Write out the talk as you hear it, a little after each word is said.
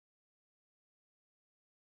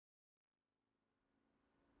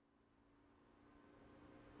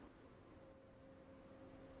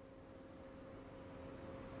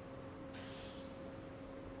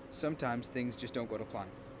Sometimes things just don't go to plan.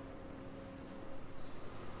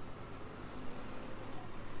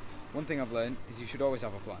 One thing I've learned is you should always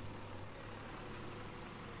have a plan.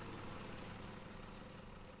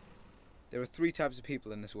 There are three types of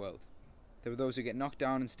people in this world. There are those who get knocked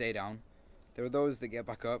down and stay down. There are those that get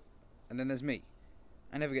back up. And then there's me.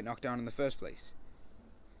 I never get knocked down in the first place.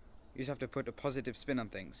 You just have to put a positive spin on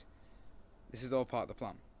things. This is all part of the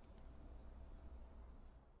plan.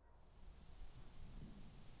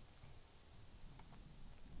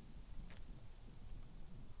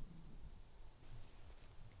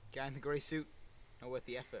 Guy in the grey suit, not worth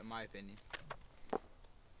the effort in my opinion.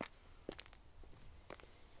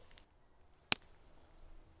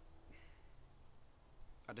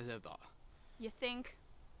 I deserve that. You think?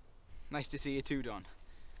 Nice to see you too, Don.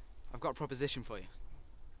 I've got a proposition for you.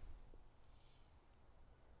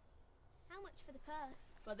 How much for the purse?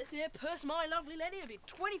 For this here purse, my lovely lady, it'll be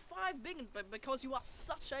 25 big, but because you are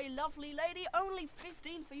such a lovely lady, only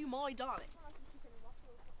 15 for you, my darling.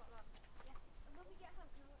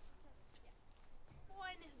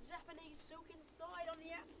 Why, this Japanese silk inside, on the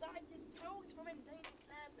outside, this pose from endangered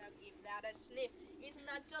clams. Now give that a sniff. Isn't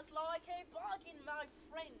that just like a bargain, my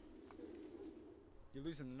friend? You're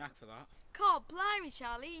losing the knack for that. God blimey,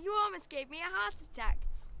 Charlie, you almost gave me a heart attack.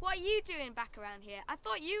 What are you doing back around here? I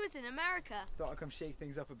thought you was in America. Thought I'd come shake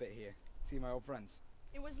things up a bit here. See my old friends.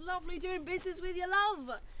 It was lovely doing business with you,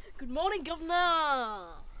 love. Good morning,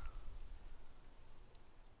 Governor.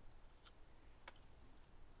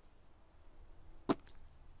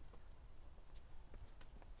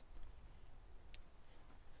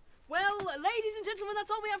 Well, ladies and gentlemen, that's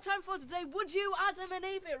all we have time for today. Would you, Adam and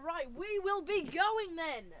Eve, it right? We will be going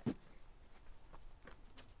then.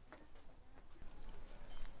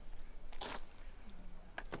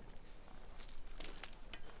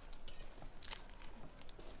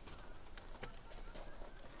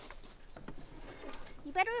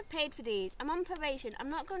 You better have paid for these. I'm on probation. I'm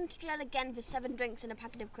not going to jail again for 7 drinks and a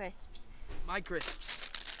packet of crisps. My crisps.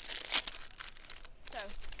 So,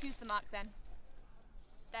 who's the mark then?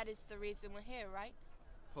 That is the reason we're here, right?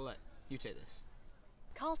 Paulette, you take this.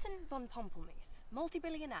 Carlton von Pompelmoose,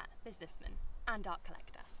 multi-billionaire, businessman, and art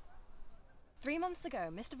collector. 3 months ago,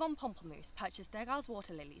 Mr. von Pompelmoose purchased Degas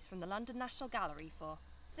water lilies from the London National Gallery for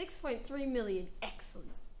 6.3 million.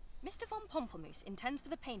 Excellent. Mr. von Pompelmoose intends for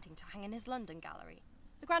the painting to hang in his London gallery.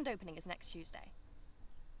 The grand opening is next Tuesday.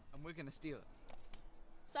 And we're going to steal it.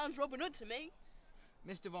 Sounds Robin Hood to me.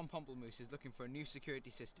 Mr. von Pompelmoose is looking for a new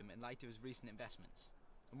security system in light of his recent investments.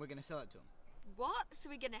 And we're going to sell it to him. What? So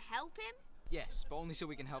we're going to help him? Yes, but only so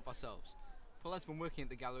we can help ourselves. Paulette's been working at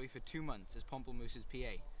the gallery for 2 months as Pompelmoose's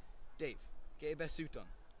PA. Dave, get your best suit on.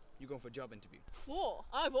 You're going for a job interview. 4?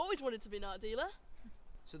 I've always wanted to be an art dealer.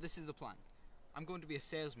 So this is the plan. I'm going to be a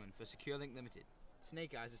salesman for SecureLink Limited.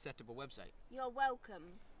 Snake Eyes has set up a website. You're welcome.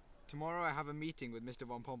 Tomorrow I have a meeting with Mr.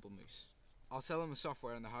 von Pompelmoose. I'll sell him the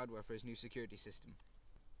software and the hardware for his new security system.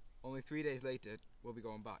 Only 3 days later, we'll be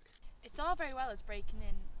going back. It's all very well as breaking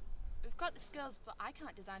in. We've got the skills, but I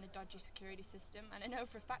can't design a dodgy security system, and I know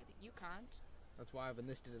for a fact that you can't. That's why I've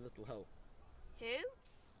enlisted a little help. Who?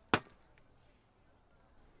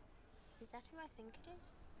 Is that who I think it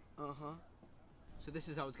is? Uh-huh. So this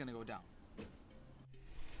is how it's going to go down.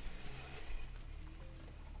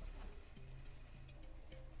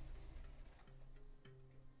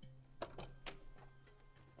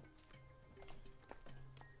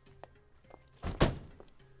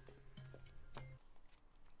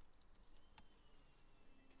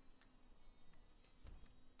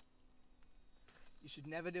 You should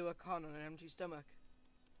never do a con on an empty stomach.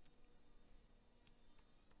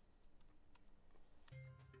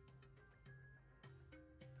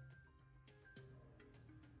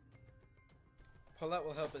 Paulette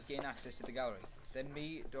will help us gain access to the gallery. Then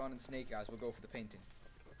me, Dawn and Snake Eyes will go for the painting.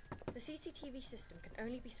 The CCTV system can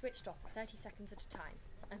only be switched off for 30 seconds at a time,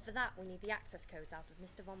 and for that we need the access codes out of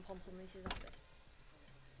Mr. von Pompelmoose's office.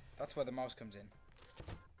 That's where the mouse comes in.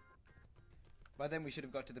 By then we should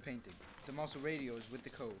have got to the painting. The mouse radios with the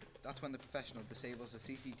code. That's when the professional disables the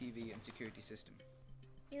CCTV and security system.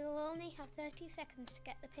 You will only have 30 seconds to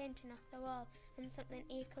get the painting off the wall and something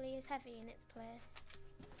equally as heavy in its place.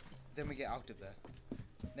 Then we get out of there.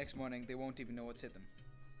 Next morning they won't even know what's hit them.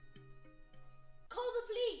 Call the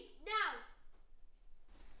police, now!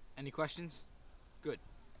 Any questions? Good.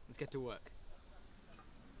 Let's get to work.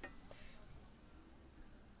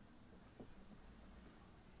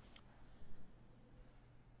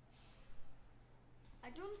 I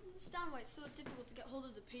don't understand why it's so difficult to get hold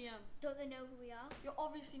of the PM. Don't they know who we are? You're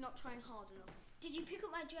obviously not trying hard enough. Did you pick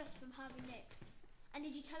up my dress from Harvey Nicks? And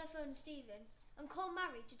did you telephone Stephen? And call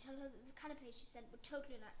Mary to tell her that the canapes she sent were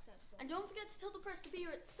totally unacceptable. And don't forget to tell the press to be here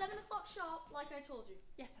at 7 o'clock sharp, like I told you.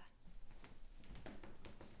 Yes, sir.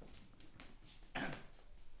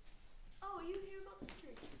 Oh, are you here about the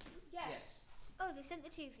security system? Yes. Oh, they sent the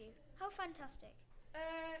two of you. How fantastic.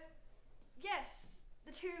 Yes,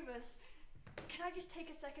 the two of us. Can I just take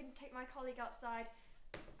a second and take my colleague outside?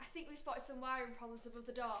 I think we spotted some wiring problems above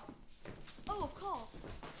the door. Oh, of course.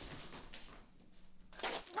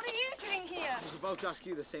 What are you doing here? I was about to ask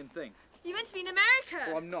you the same thing. You meant to be in America.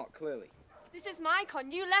 Well, I'm not, clearly. This is my con.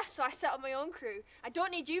 You left, so I set up my own crew. I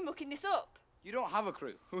don't need you mucking this up. You don't have a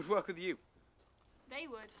crew. Who would work with you? They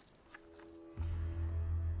would.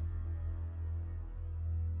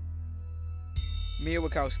 Mia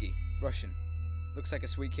Wachowski, Russian. Looks like a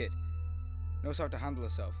sweet kid. Knows how to handle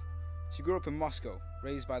herself. She grew up in Moscow,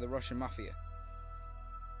 raised by the Russian mafia.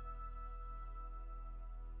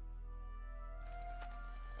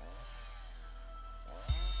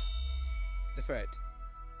 The Ferret.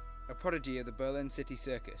 A prodigy of the Berlin City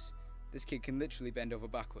Circus, this kid can literally bend over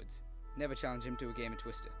backwards. Never challenge him to a game of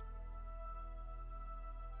Twister.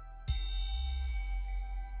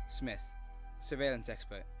 Smith. Surveillance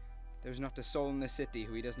expert. There is not a soul in this city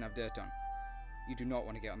who he doesn't have dirt on. You do not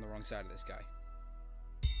want to get on the wrong side of this guy.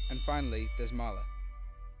 And finally, there's Marla.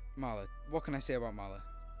 Marla. What can I say about Marla?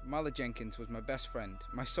 Marla Jenkins was my best friend,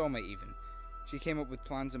 my soulmate even. She came up with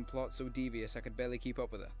plans and plots so devious I could barely keep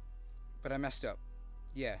up with her. But I messed up.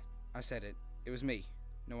 Yeah, I said it. It was me,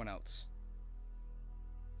 no one else.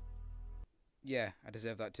 Yeah, I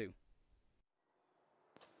deserve that too.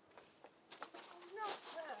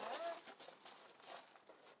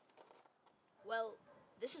 Well,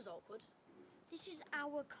 this is awkward. This is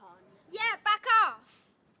our con. Yeah, back off!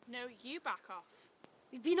 No, you back off.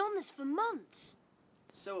 We've been on this for months.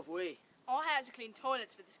 So have we. I had to clean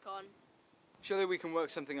toilets for this con. Surely we can work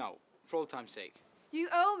something out, for old time's sake. You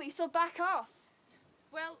owe me, so back off.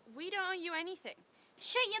 Well, we don't owe you anything.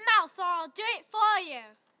 Shut your mouth or I'll do it for you.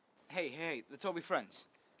 Hey, let's all be friends.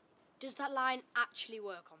 Does that line actually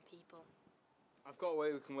work on people? I've got a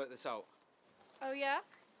way we can work this out. Oh, yeah?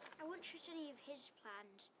 I won't trust any of his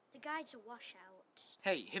plans. The guy's a washout.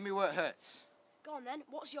 Hey, hit me where it hurts. Go on then,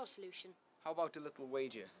 what's your solution? How about a little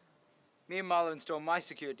wager? Me and Marla install my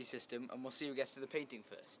security system and we'll see who gets to the painting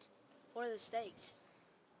first. What are the stakes?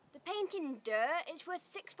 The painting dirt is worth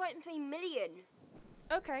 6.3 million.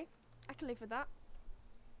 Okay, I can live with that.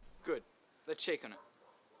 Good. Let's shake on it.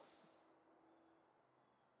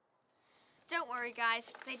 Don't worry,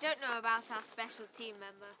 guys. They don't know about our special team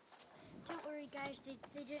member. Don't worry, guys. They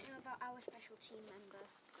don't know about our special team member.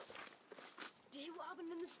 Did you hear what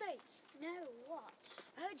happened in the States? No, what?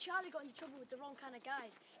 I heard Charlie got into trouble with the wrong kind of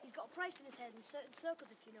guys. He's got a price in his head in certain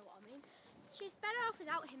circles, if you know what I mean. She's better off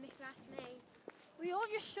without him, if you ask me. Will you all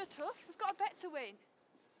just shut up? We've got a bet to win.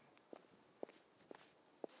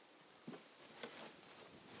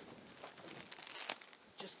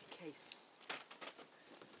 Just in case.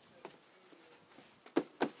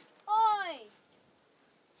 Oi!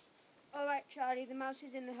 All right, Charlie, the mouse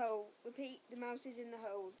is in the hole. Repeat, the mouse is in the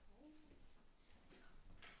hole.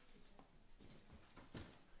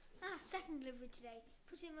 Ah, second delivery today.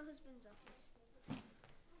 Put it in my husband's office.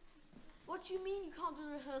 What do you mean you can't do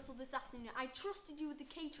the rehearsal this afternoon? I trusted you with the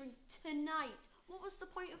catering tonight. What was the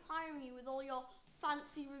point of hiring you with all your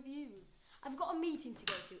fancy reviews? I've got a meeting to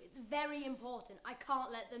go to. It's very important. I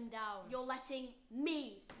can't let them down. You're letting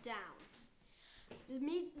me down. The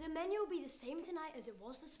menu will be the same tonight as it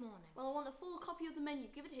was this morning. Well, I want a full copy of the menu.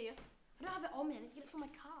 Give it here. I don't have it on me. I need to get it from my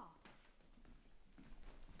car.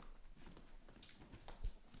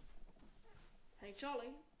 Hey,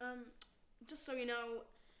 Charlie. Just so you know,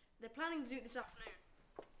 they're planning to do it this afternoon.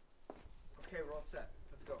 Okay, we're all set.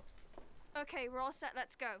 Let's go. Okay, we're all set.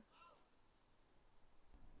 Let's go.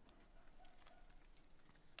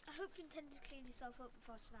 I hope you intended to clean yourself up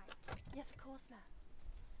before tonight. Yes, of course, ma'am.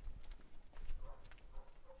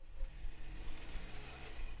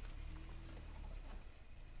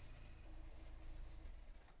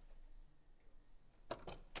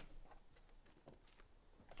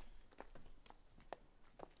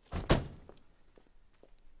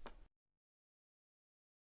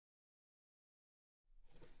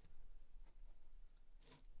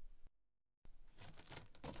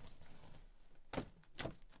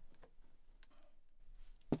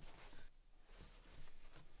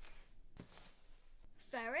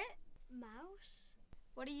 Ferret? Mouse?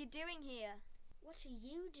 What are you doing here? What are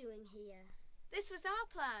you doing here? This was our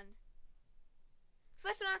plan.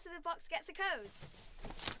 First one out of the box gets a code.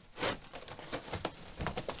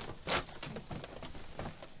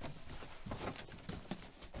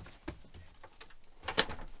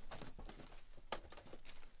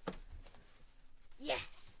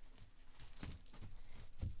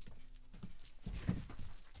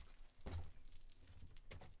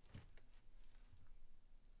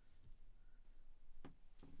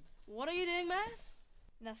 What are you doing, Mass?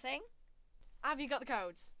 Nothing. Have you got the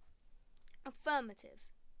codes? Affirmative.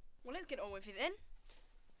 Well, let's get on with it then.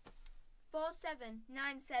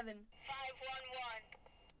 4797. 511.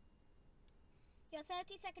 Your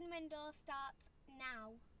 30-second window starts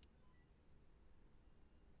now.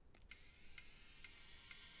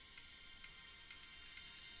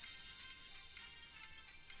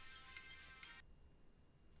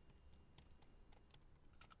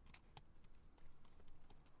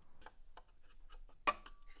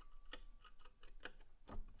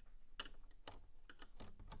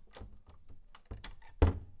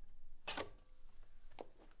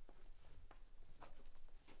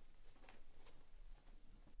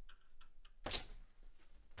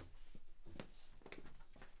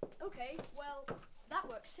 Okay, well, that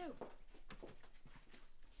works too.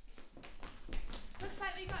 Looks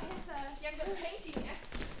like we got here first. You haven't got painting yet.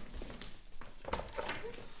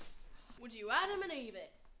 Would you Adam and Eve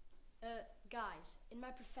it? Guys, in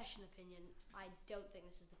my professional opinion, I don't think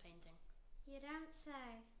this is the painting. You don't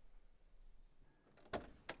say.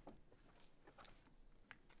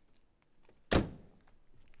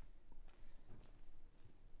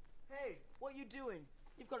 Hey, what you doing?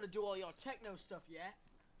 You've got to do all your techno stuff yet.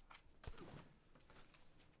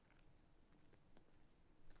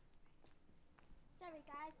 Sorry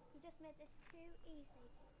guys, you just made this too easy.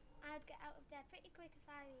 I'd get out of there pretty quick if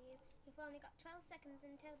I were you. You've only got 12 seconds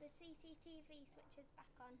until the CCTV switches back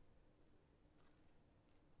on.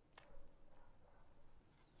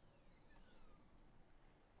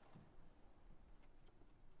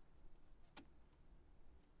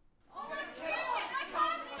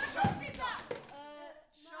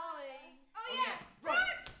 Charlie. Oh yeah!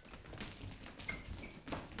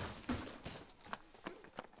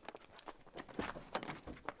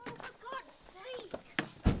 Oh, for God's sake!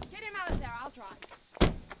 Get him out of there, I'll drive.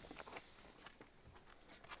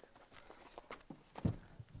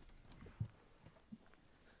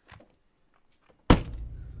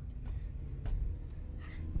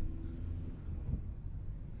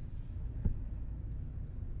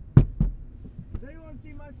 Does anyone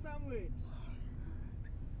see my sandwich?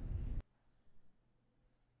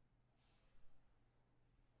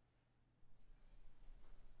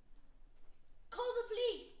 Call the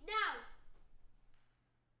police, now!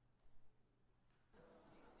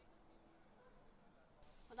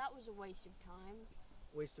 Well, that was a waste of time.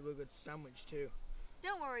 Wasted a good sandwich too.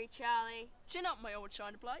 Don't worry, Charlie. Chin up, my old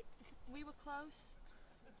China plate. We were close.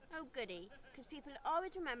 Oh goody, because people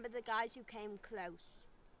always remember the guys who came close.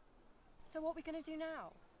 So what are we going to do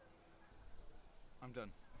now? I'm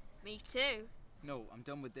done. Me too. No, I'm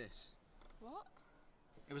done with this. What?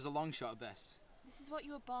 It was a long shot at best. This is what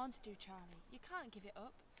you were born to do, Charlie. You can't give it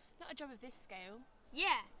up. Not a job of this scale.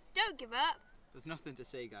 Yeah, don't give up. There's nothing to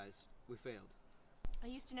say, guys. We failed. I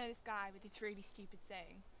used to know this guy with his really stupid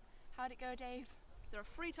saying. How'd it go, Dave? There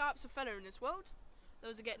are 3 types of fella in this world.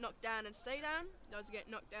 Those who get knocked down and stay down, those who get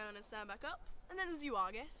knocked down and stand back up, and then there's you,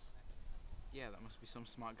 I guess. Yeah, that must be some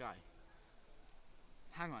smart guy.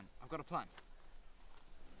 Hang on, I've got a plan.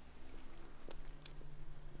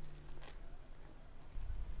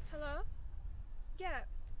 Hello? Yeah,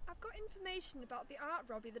 I've got information about the art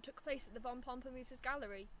robbery that took place at the Von Pomplamooses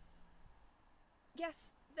gallery.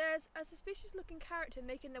 Yes, there's a suspicious looking character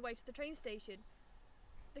making their way to the train station.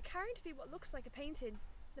 They're carrying to be what looks like a painting.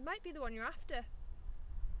 They might be the one you're after.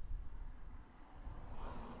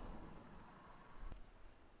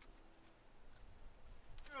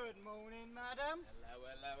 Good morning, madam. Hello,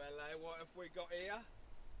 hello, hello. What have we got here?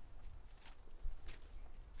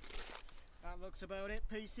 That looks about it,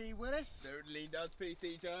 PC Willis. Certainly does,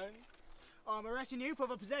 PC Jones. I'm arresting you for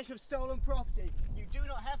the possession of stolen property. You do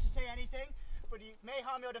not have to say anything, but you may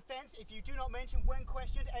harm your defence if you do not mention when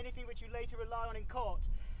questioned anything which you later rely on in court.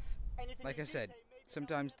 Anything Like you I do said, say may be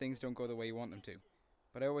sometimes things don't go the way you want them to.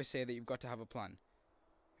 But I always say that you've got to have a plan.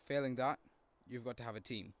 Failing that, you've got to have a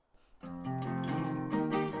team.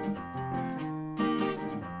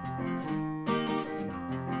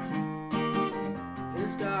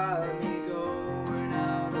 It's got me going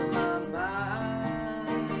out of my mind.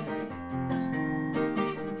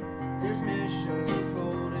 This mission's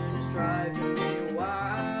unfolding, it's driving me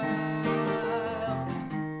wild.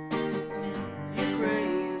 You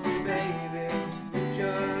crazy baby, you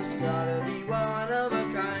just gotta be one of a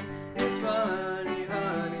kind. It's funny,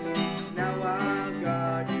 honey, now I've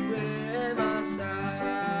got you in my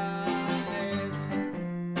sights.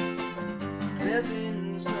 There's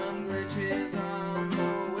been some glitches on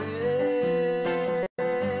the way,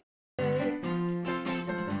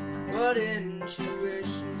 but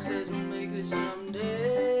intuition says we'll make it someday.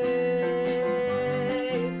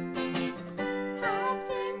 I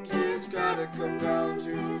think you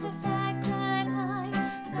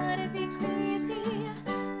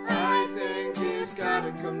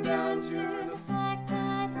would come down to the fact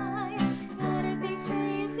that I gotta be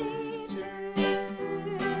crazy too.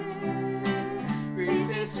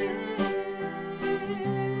 Crazy too.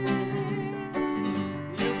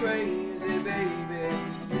 You crazy baby,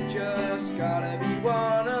 you just gotta be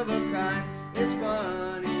one of a kind. It's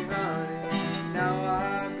funny, honey, now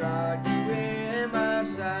I've got you in my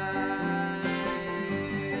sights.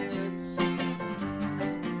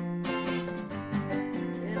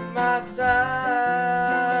 In my sights.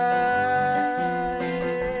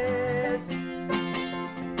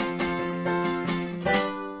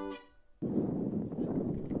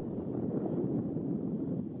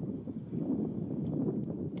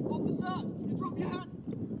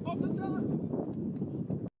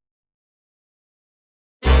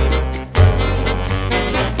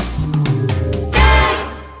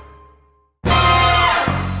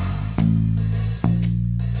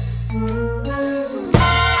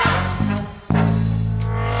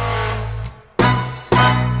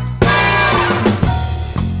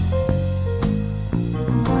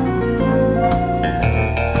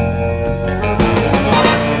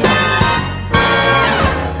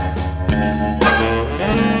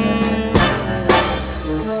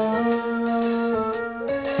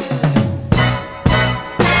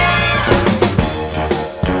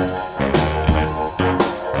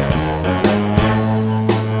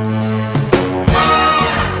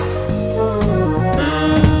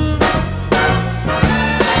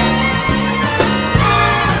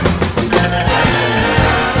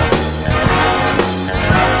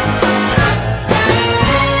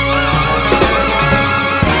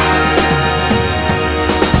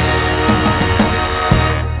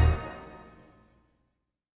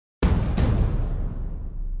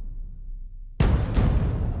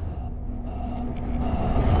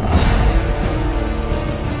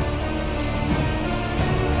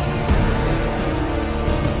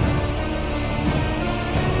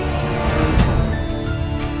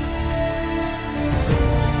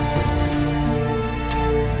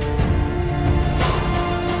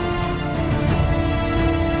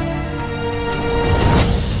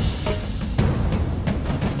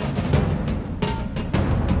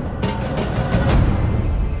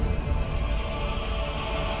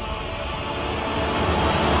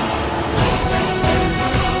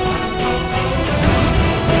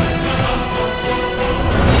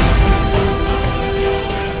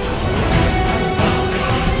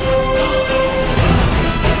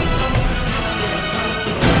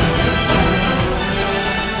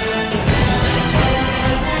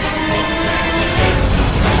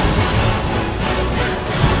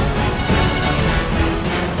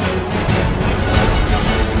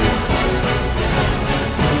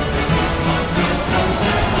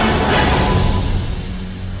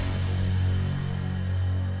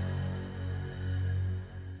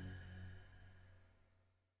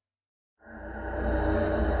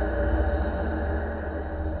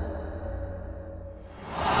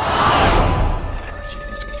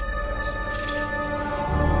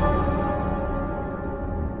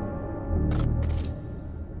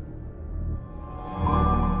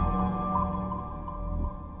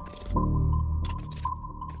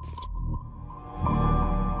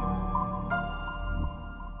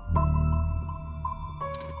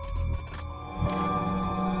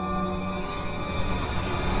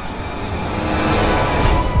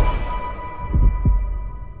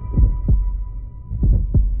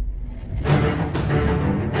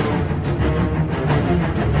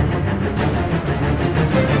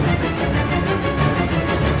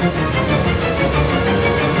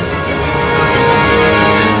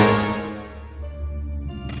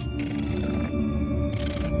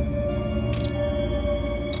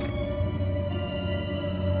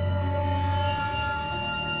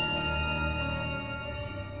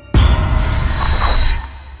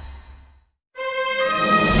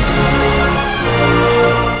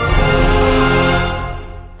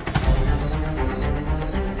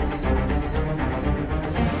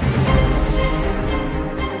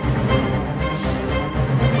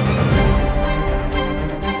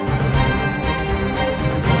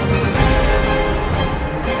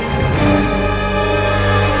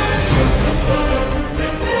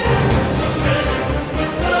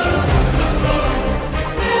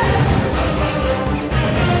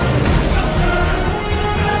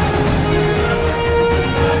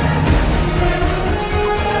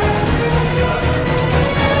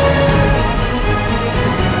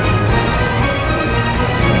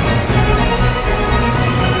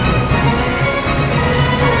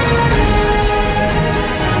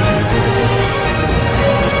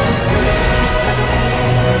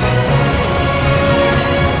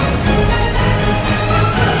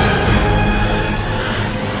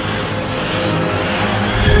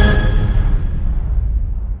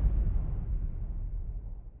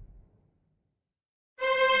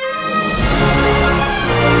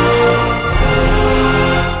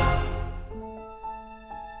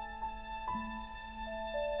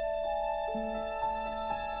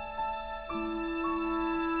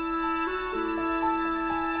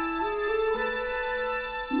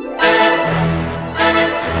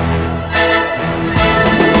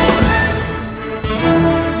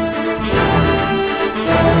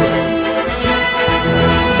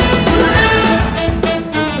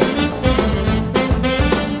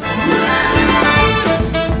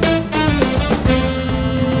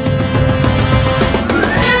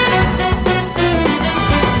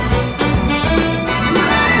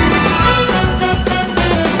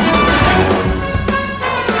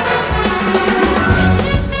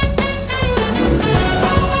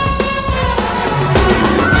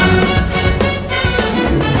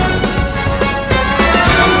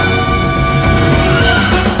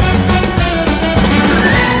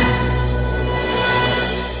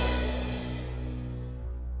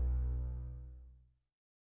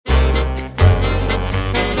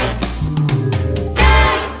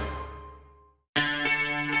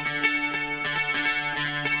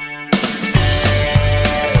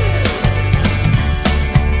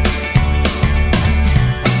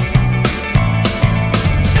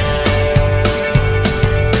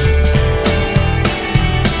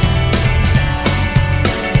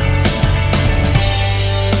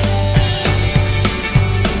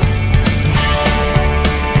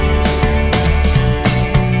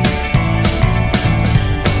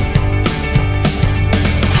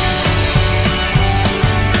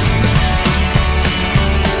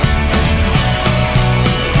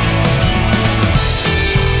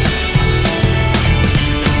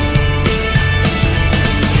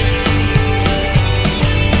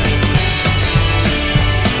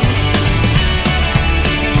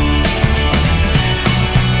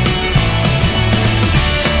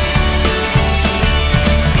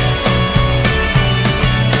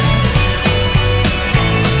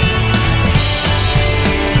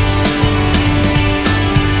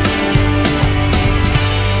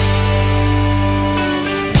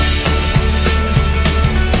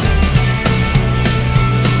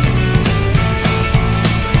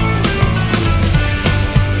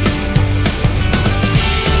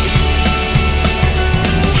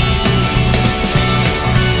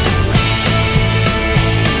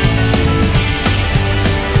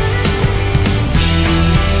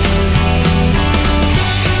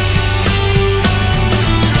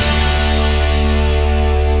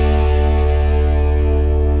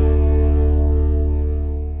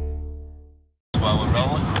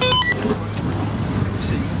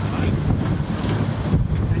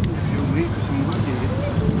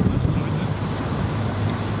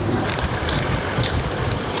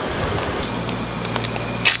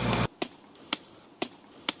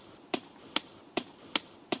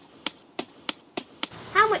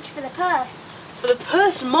 For the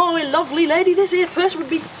purse, my lovely lady, this here purse would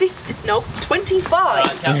be 50. No,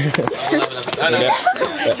 25.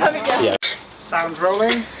 Yeah. Sound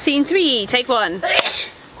rolling. Scene 3, take 1.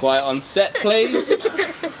 Quiet on set, please.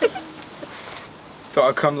 Thought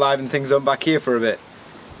I'd come liven things up back here for a bit.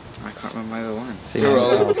 I can't remember my other line. Still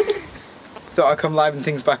rolling. Thought I'd come liven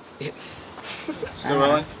things back. Still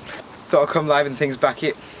rolling. Thought I'd come liven things back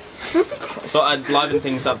here. Thought I'd liven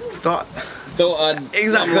things up. Thought I'd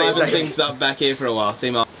liven things up back here for a while.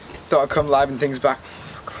 See, Mark. Thought I'd come liven things back.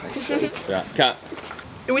 For Christ's sake. Right, cut.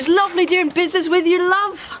 It was lovely doing business with you,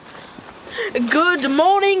 love. Good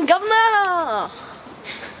morning, Governor.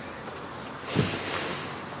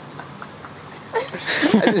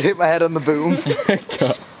 I just hit my head on the boom.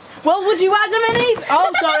 Well, would you Adam and Eve?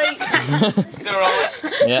 Oh, sorry. Still rolling.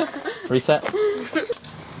 Yeah. Reset.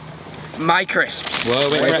 My crisps. Whoa,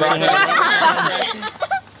 wait.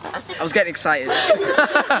 I was getting excited.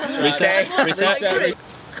 Reset. Reset.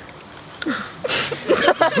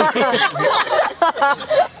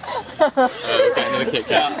 Okay, another Kit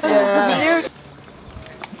Kat. Yeah.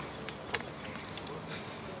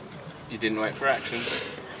 You didn't wait for action.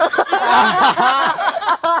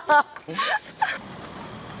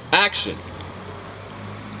 Action.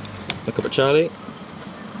 Look up at Charlie.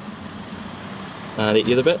 And eat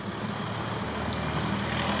the other bit.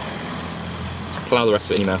 Plough the rest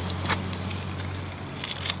of it in your mouth.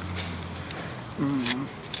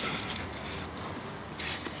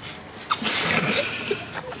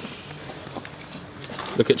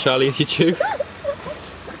 Look at Charlie as you chew.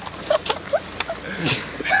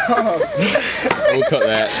 We'll cut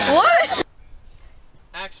that. What?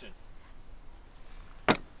 Action.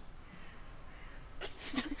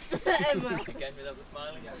 Emma. Again without the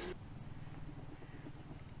smile again.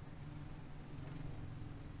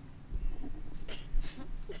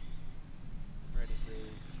 Ready,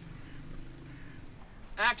 please.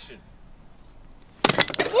 Action.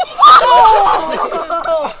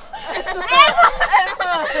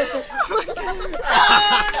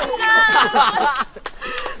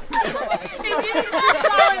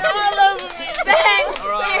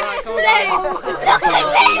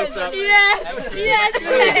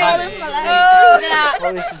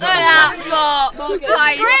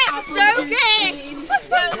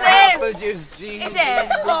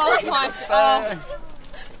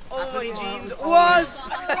 Jeans was.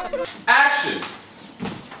 Action.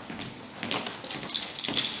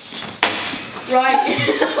 Right.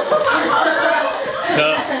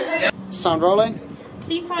 Sound rolling.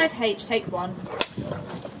 Scene 5H, take 1.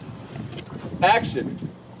 Action.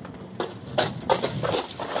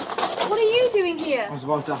 What are you doing here? I was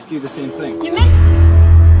about to ask you the same thing. You meant.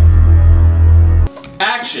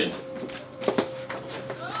 Action.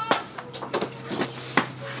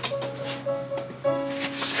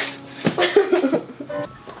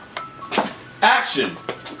 Action.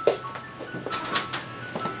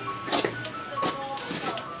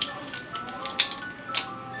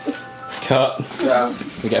 Cut. Yeah.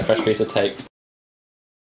 We get a fresh piece of tape.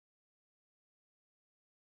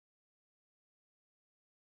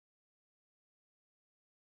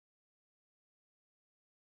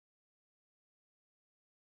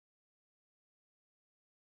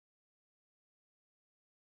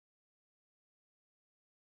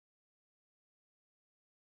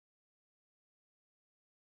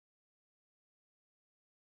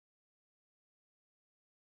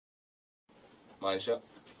 Mine shot?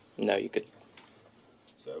 No, you could.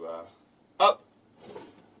 So, up.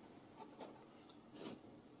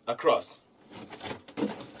 Across.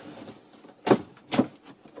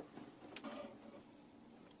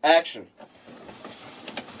 Action.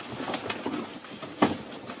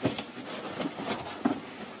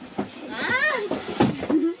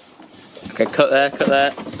 Okay, cut there, cut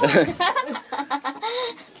there.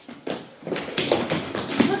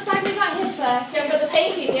 Looks like we got here first. You haven't got the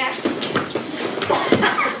painting yet.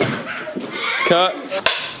 Cut.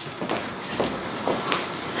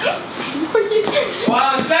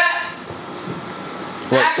 One set.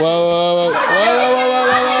 Whoa,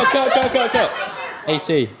 cut.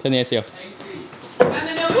 AC, turn the AC off.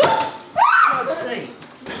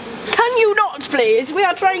 Can you not, please? We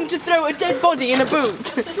are trying to throw a dead body in a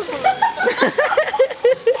boot.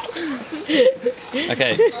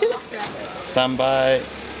 Okay. Stand by.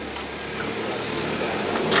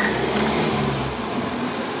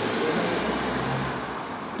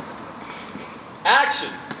 Action.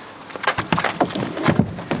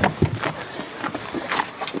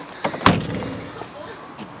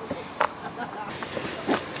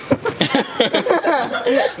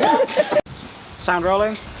 Sound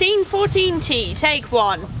rolling. Scene 14T, take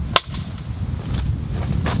 1.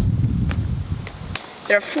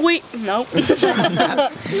 There are three. No. 3.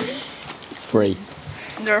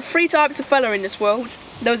 There are 3 types of fella in this world.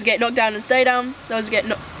 Those who get knocked down and stay down. Those who get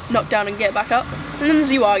knocked down and get back up. And then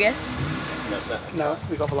there's you, I guess. No,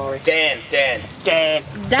 we got Valori. Dan.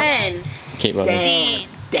 Dan. Keep rolling.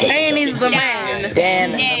 Dan is the man.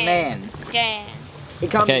 Dan is the man. Dan. He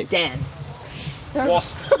called me Dan.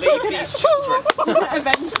 Wasp, leave these children.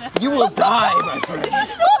 You will die, my friend.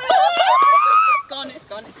 It's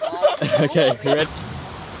gone. Okay, you ready?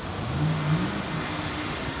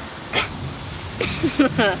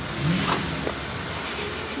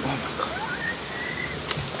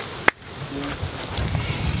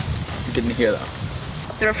 You didn't hear that.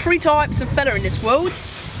 There are 3 types of fella in this world.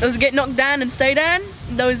 Those who get knocked down and stay down.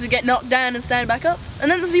 Those who get knocked down and stand back up.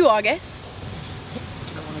 And then there's you, I guess.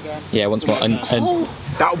 Yeah, once more.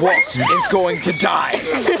 That wasp is going to die.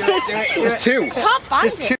 There's 2. Can't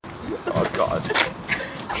find it. Oh God.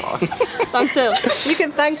 Stand still. You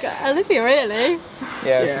can thank Olivia, really.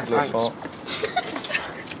 Yeah, this is Liv's fault.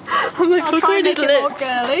 I'm like, look at his lips.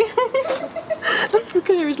 Girly. Look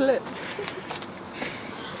at his lips.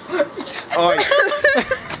 Oi.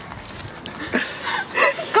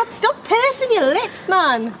 God, stop piercing your lips,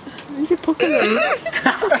 man. You're pucking them.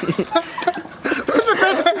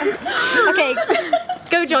 Okay,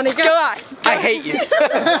 go Johnny, go. I hate you.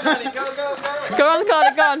 Go around the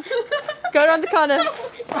corner, go on. Go around the corner.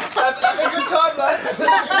 Have a good time, lads.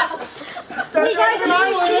 You guys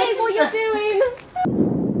are what you're doing.